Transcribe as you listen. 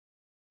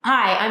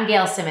Hi, I'm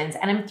Gail Simmons,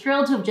 and I'm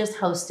thrilled to have just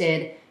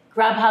hosted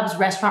Grubhub's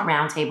Restaurant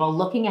Roundtable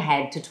looking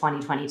ahead to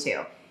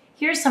 2022.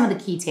 Here's some of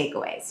the key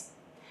takeaways.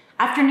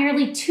 After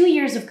nearly 2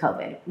 years of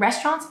COVID,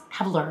 restaurants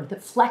have learned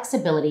that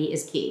flexibility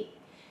is key.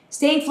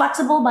 Staying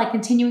flexible by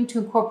continuing to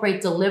incorporate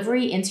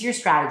delivery into your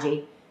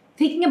strategy,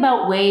 thinking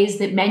about ways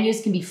that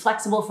menus can be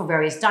flexible for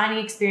various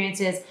dining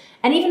experiences,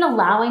 and even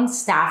allowing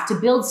staff to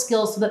build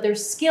skills so that their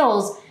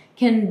skills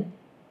can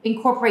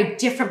incorporate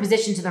different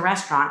positions in the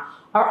restaurant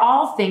are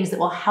all things that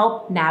will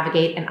help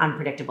navigate an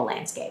unpredictable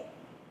landscape.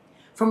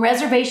 From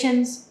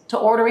reservations to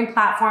ordering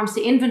platforms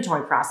to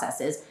inventory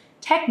processes,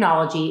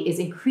 technology is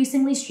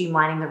increasingly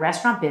streamlining the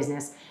restaurant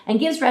business and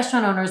gives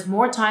restaurant owners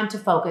more time to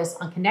focus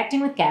on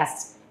connecting with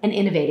guests and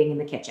innovating in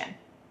the kitchen.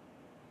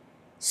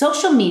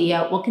 Social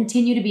media will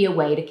continue to be a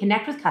way to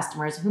connect with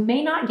customers who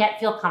may not yet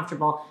feel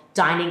comfortable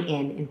dining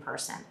in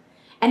person.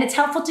 And it's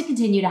helpful to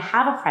continue to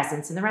have a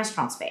presence in the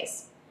restaurant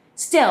space.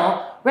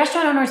 Still,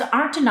 restaurant owners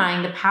aren't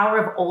denying the power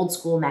of old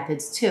school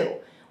methods too.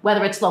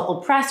 Whether it's local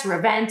press or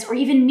events or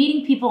even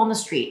meeting people on the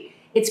street,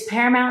 it's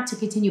paramount to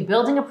continue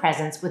building a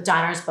presence with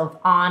diners both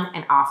on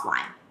and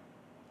offline.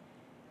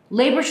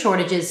 Labor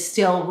shortages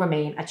still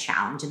remain a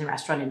challenge in the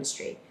restaurant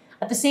industry.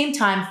 At the same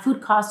time,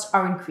 food costs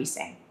are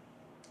increasing.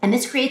 And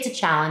this creates a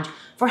challenge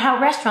for how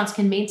restaurants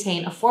can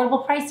maintain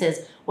affordable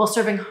prices while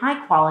serving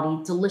high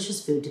quality,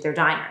 delicious food to their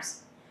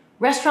diners.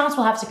 Restaurants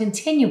will have to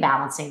continue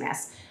balancing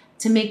this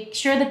to make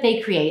sure that they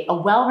create a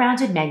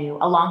well-rounded menu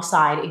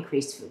alongside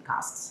increased food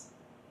costs.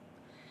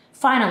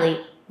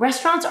 Finally,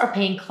 restaurants are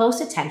paying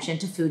close attention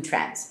to food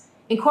trends,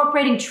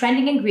 incorporating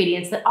trending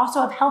ingredients that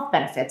also have health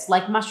benefits,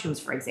 like mushrooms,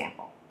 for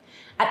example.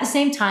 At the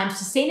same time,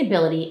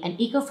 sustainability and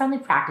eco-friendly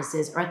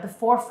practices are at the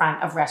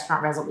forefront of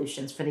restaurant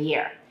resolutions for the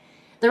year.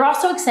 They're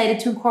also excited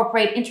to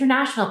incorporate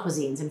international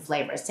cuisines and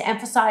flavors to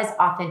emphasize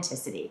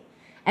authenticity.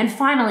 And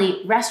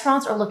finally,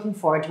 restaurants are looking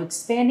forward to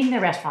expanding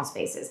their restaurant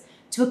spaces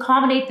to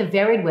accommodate the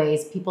varied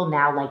ways people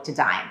now like to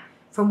dine,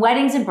 from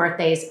weddings and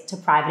birthdays to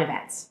private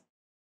events.